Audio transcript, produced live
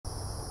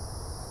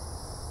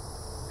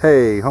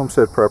Hey,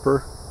 Homestead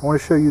Prepper. I want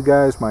to show you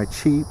guys my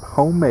cheap,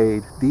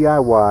 homemade,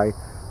 DIY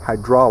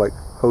hydraulic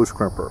hose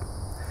crimper.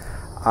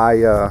 I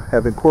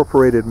have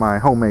incorporated my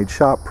homemade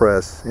shop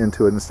press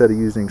into it instead of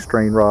using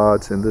strain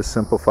rods, and this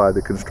simplified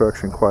the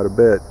construction quite a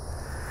bit.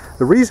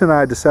 The reason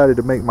I decided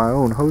to make my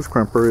own hose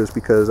crimper is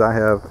because I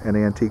have an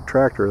antique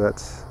tractor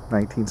that's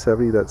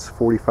 1970, that's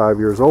 45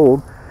 years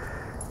old.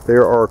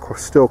 There are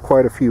still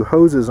quite a few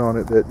hoses on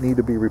it that need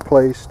to be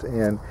replaced,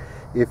 and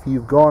if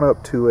you've gone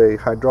up to a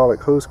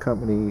hydraulic hose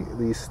company,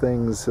 these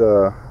things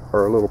are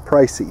a little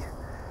pricey.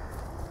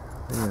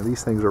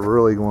 These things are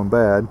really going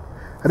bad.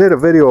 I did a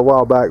video a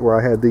while back where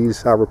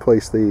I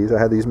replaced these. I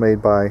had these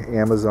made by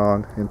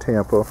Amazon in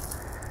Tampa.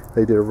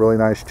 They did a really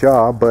nice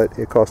job, but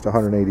it cost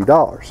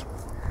 $180.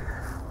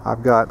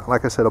 I've got,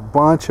 like I said, a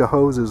bunch of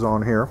hoses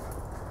on here.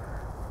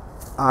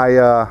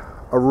 I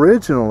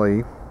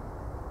originally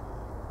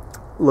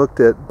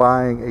looked at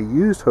buying a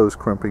used hose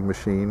crimping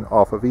machine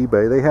off of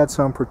eBay. They had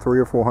some for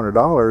 $300 or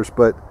 $400,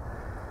 but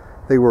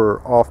they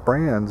were off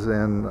brands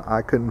and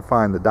I couldn't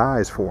find the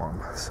dies for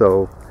them.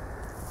 So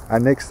I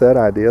nixed that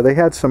idea. They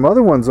had some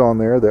other ones on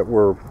there that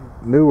were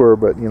newer,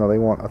 but you know, they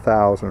want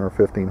 $1,000 or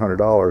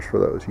 $1,500 for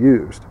those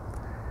used.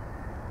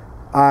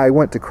 I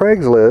went to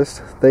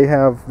Craigslist. They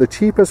have the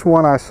cheapest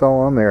one I saw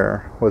on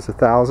there was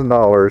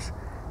 $1,000,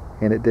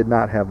 and it did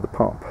not have the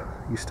pump.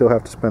 You still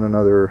have to spend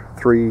another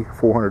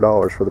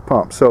 $300-400 for the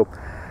pump. So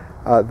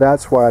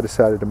that's why I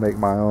decided to make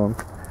my own.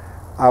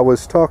 I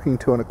was talking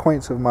to an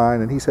acquaintance of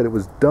mine, and he said it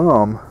was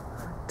dumb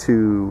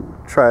to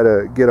try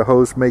to get a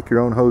hose, make your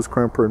own hose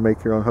crimper and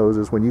make your own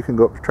hoses, when you can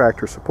go up to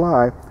Tractor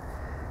Supply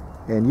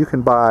and you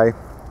can buy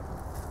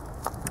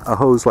a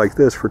hose like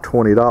this for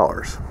 $20,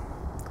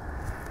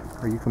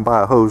 or you can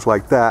buy a hose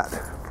like that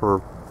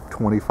for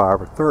 $25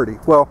 or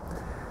 $30. Well,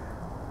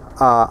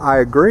 I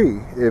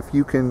agree. If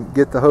you can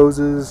get the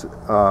hoses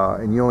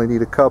and you only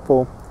need a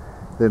couple,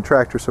 then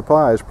Tractor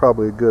Supply is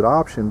probably a good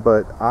option.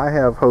 But I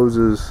have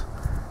hoses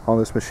on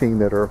this machine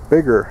that are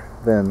bigger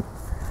than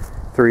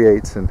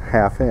 3/8 and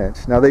 1/2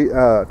 inch. Now,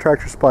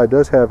 Tractor Supply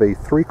does have a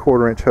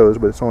 3/4 inch hose,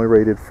 but it's only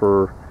rated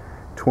for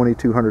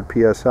 2200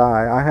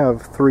 psi. I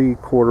have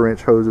 3/4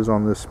 inch hoses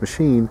on this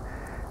machine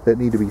that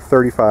need to be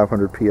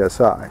 3500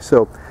 psi.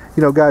 So,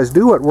 you know, guys,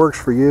 do what works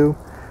for you.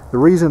 The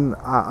reason,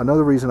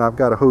 another reason I've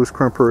got a hose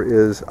crimper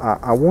is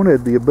I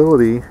wanted the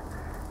ability,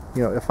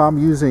 you know, if I'm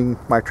using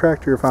my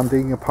tractor, if I'm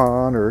digging a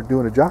pond or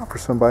doing a job for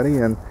somebody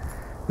and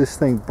this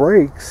thing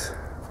breaks,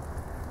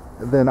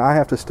 then I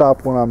have to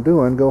stop what I'm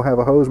doing, go have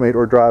a hose mate,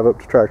 or drive up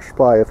to Tractor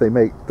Supply if they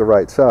make the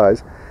right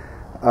size,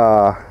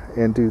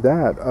 and do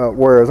that.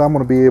 Whereas I'm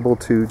going to be able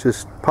to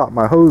just pop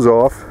my hose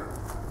off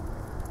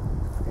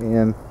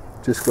and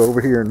just go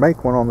over here and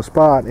make one on the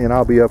spot, and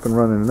I'll be up and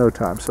running in no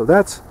time. So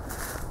that's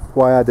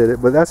why I did it.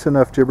 But that's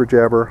enough jibber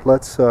jabber.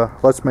 Let's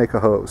make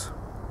a hose.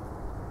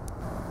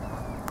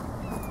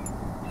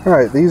 All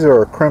right, these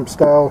are crimp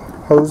style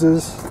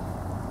hoses.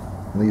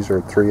 And these are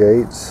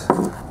 3/8.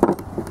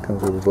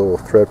 Comes with a little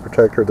thread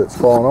protector that's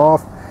fallen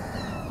off.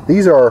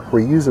 These are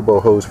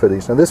reusable hose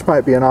fittings. Now this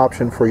might be an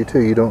option for you too.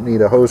 You don't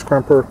need a hose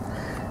crimper.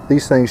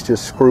 These things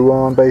just screw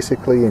on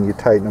basically, and you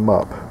tighten them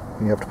up.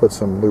 You have to put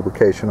some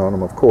lubrication on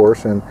them, of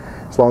course, and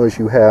as long as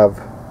you have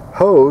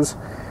hose,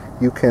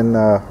 you can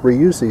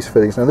reuse these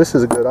fittings. Now this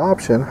is a good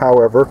option.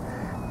 However,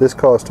 this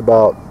cost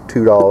about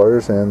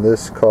 $2 and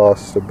this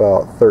costs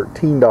about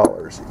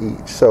 $13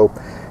 each. So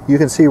you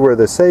can see where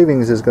the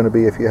savings is going to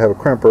be if you have a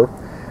crimper.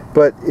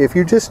 But if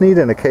you just need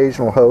an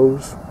occasional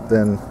hose,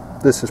 then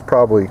this is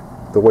probably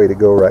the way to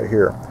go right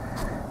here.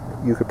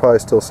 You could probably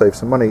still save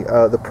some money.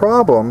 The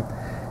problem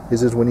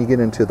is when you get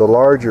into the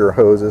larger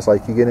hoses,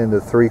 like you get into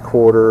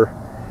 3/4,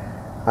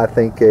 I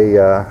think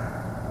a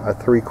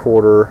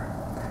 3/4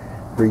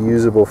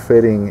 reusable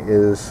fitting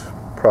is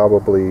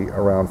probably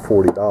around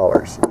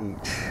 $40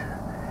 each.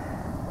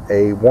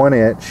 A 1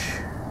 inch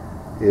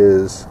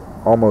is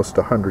almost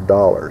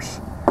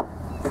 $100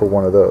 for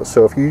one of those.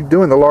 So if you're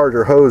doing the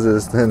larger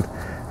hoses, then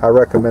I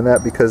recommend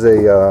that, because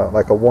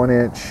like a 1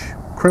 inch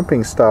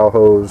crimping style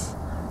hose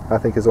I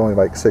think is only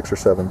like $6 or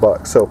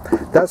 $7. So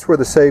that's where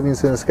the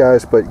savings is,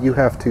 guys, but you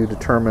have to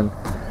determine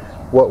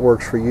what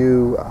works for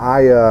you.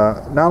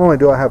 Not only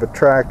do I have a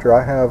tractor,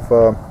 I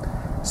have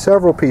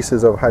several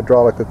pieces of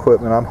hydraulic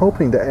equipment. I'm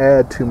hoping to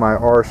add to my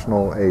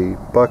arsenal a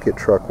bucket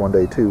truck one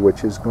day too,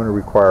 which is going to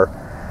require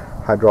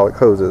hydraulic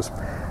hoses.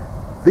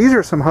 These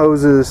are some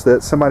hoses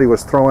that somebody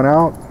was throwing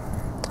out.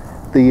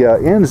 The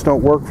ends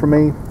don't work for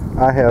me.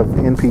 I have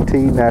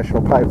NPT,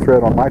 National Pipe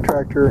Thread, on my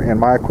tractor, and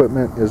my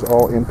equipment is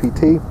all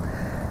NPT.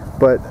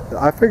 But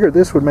I figured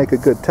this would make a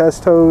good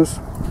test hose.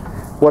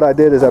 What I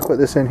did is I put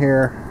this in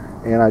here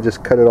and I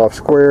just cut it off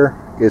square.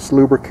 It's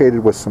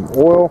lubricated with some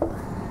oil.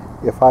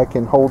 If I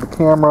can hold the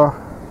camera,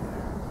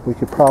 we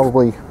could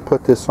probably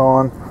put this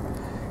on.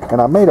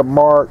 And I made a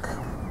mark.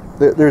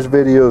 There's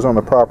videos on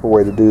the proper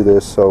way to do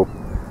this, so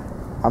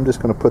I'm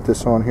just going to put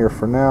this on here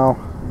for now.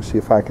 Let's see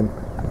if I can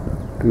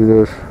do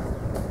this.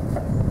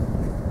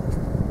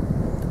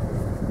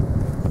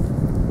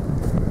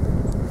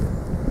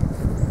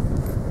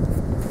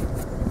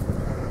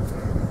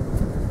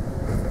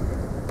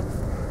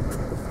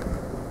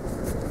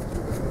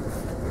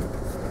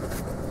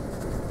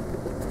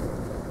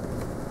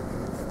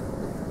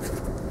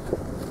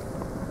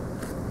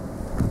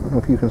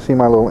 you can see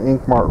my little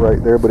ink mark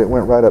right there, but it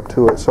went right up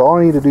to it. So all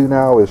I need to do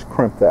now is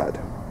crimp that.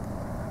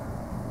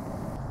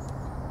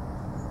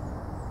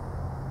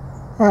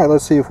 Alright,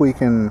 let's see if we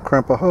can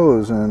crimp a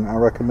hose, and I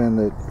recommend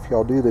that if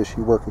y'all do this,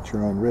 you work at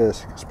your own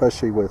risk,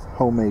 especially with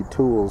homemade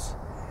tools,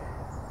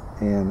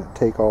 and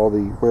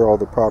wear all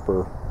the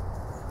proper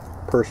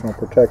personal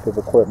protective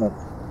equipment.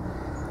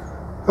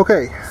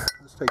 Okay,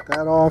 let's take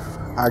that off.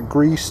 I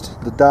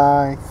greased the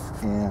die,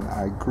 and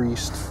I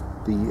greased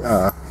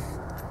the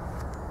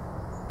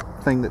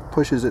thing that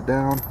pushes it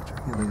down. I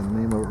can't think of the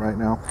name of it right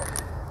now.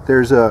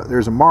 There's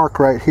a mark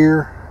right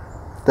here.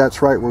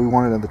 That's right where we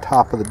want it at the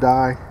top of the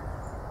die.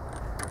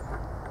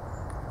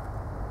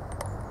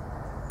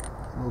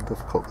 A little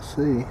difficult to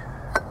see.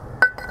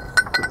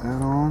 Put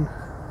that on.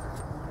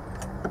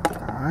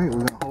 Alright, we're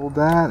going to hold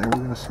that, and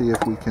we're going to see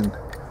if we can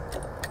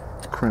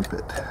crimp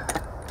it.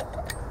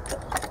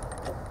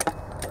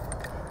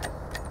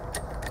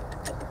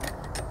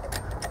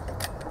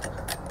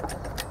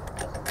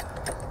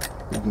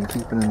 We can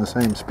keep it in the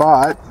same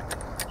spot. I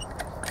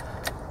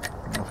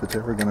don't know if it's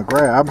ever going to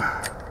grab.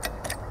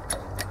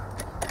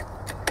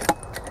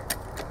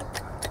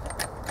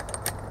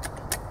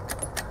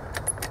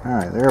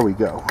 Alright, there we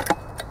go.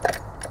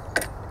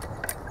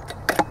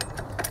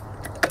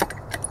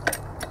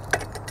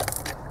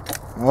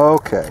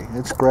 Okay,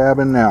 it's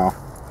grabbing now.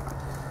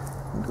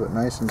 Do it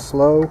nice and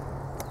slow.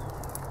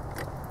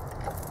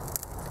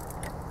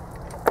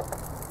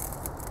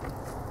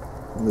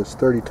 And this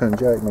 30-ton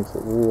jack makes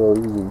it real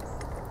easy.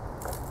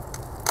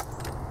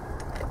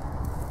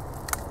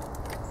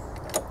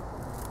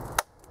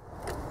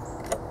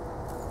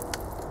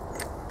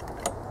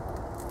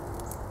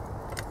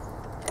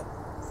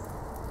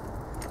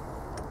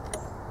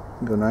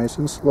 Go nice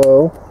and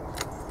slow.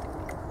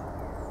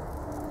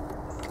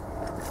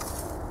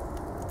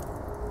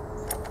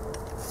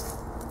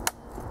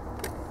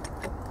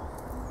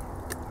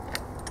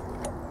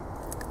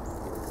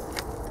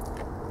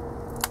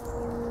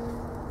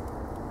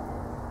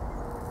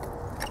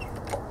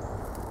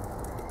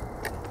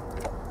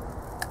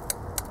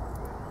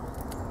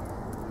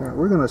 Alright,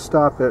 we're going to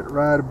stop it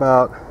right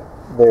about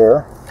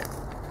there.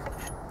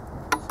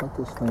 Set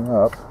this thing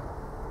up.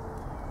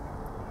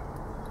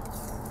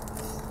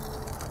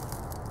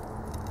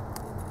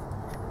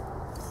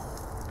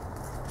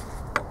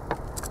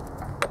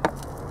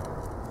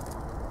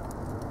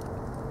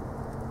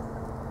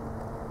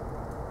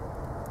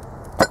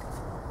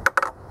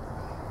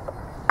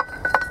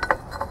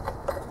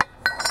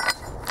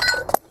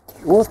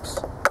 Whoops.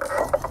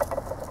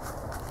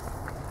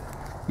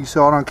 You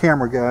saw it on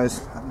camera,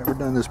 guys. I've never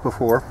done this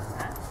before.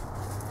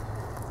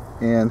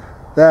 And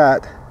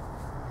that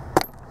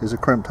is a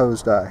crimped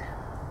hose die.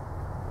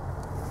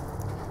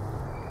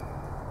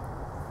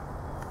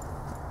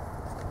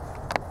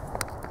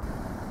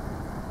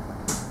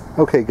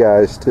 Okay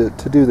guys, to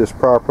do this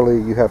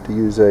properly, you have to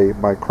use a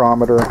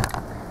micrometer,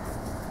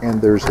 and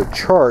there's a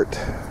chart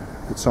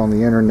that's on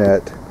the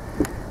internet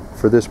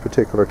for this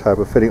particular type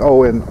of fitting.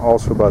 Oh, and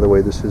also, by the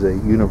way, this is a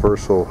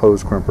universal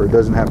hose crimper. It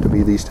doesn't have to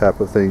be these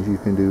type of things. You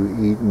can do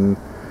Eaton,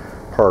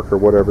 Parker,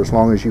 whatever, as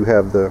long as you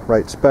have the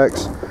right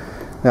specs.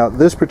 Now,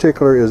 this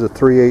particular is a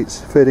 3/8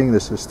 fitting.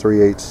 This is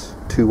 3/8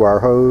 2-wire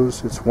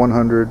hose. It's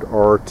 100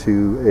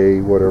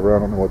 R2A, whatever. I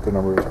don't know what the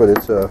number is, but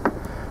it's a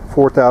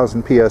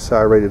 4,000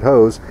 PSI rated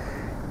hose.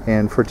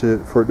 And for it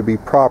to be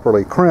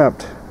properly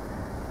crimped,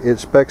 it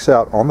specs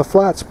out on the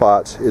flat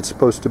spots. It's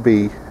supposed to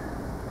be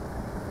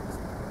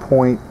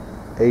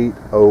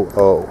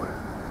 0.800,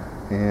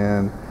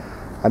 and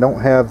I don't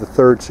have the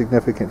third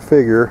significant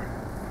figure.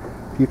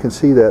 If you can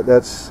see that,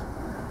 that's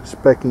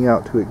specking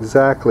out to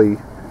exactly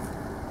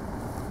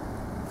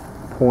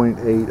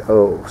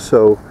 0.80.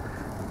 So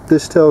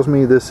this tells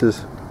me this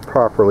is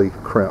properly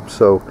crimped.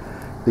 So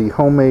the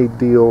homemade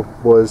deal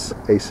was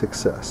a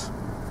success.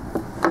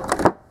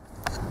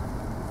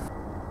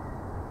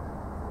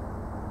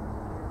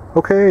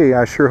 Okay,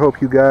 I sure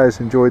hope you guys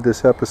enjoyed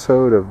this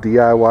episode of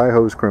DIY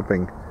hose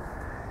crimping.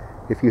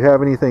 If you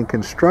have anything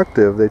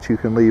constructive that you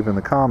can leave in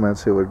the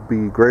comments, it would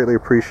be greatly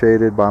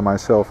appreciated by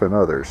myself and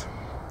others.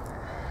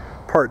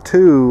 Part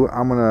 2,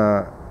 I'm going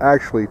to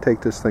actually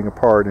take this thing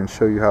apart and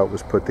show you how it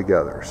was put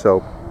together.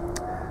 So,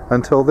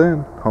 until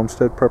then,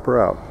 Homestead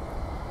Prepper out.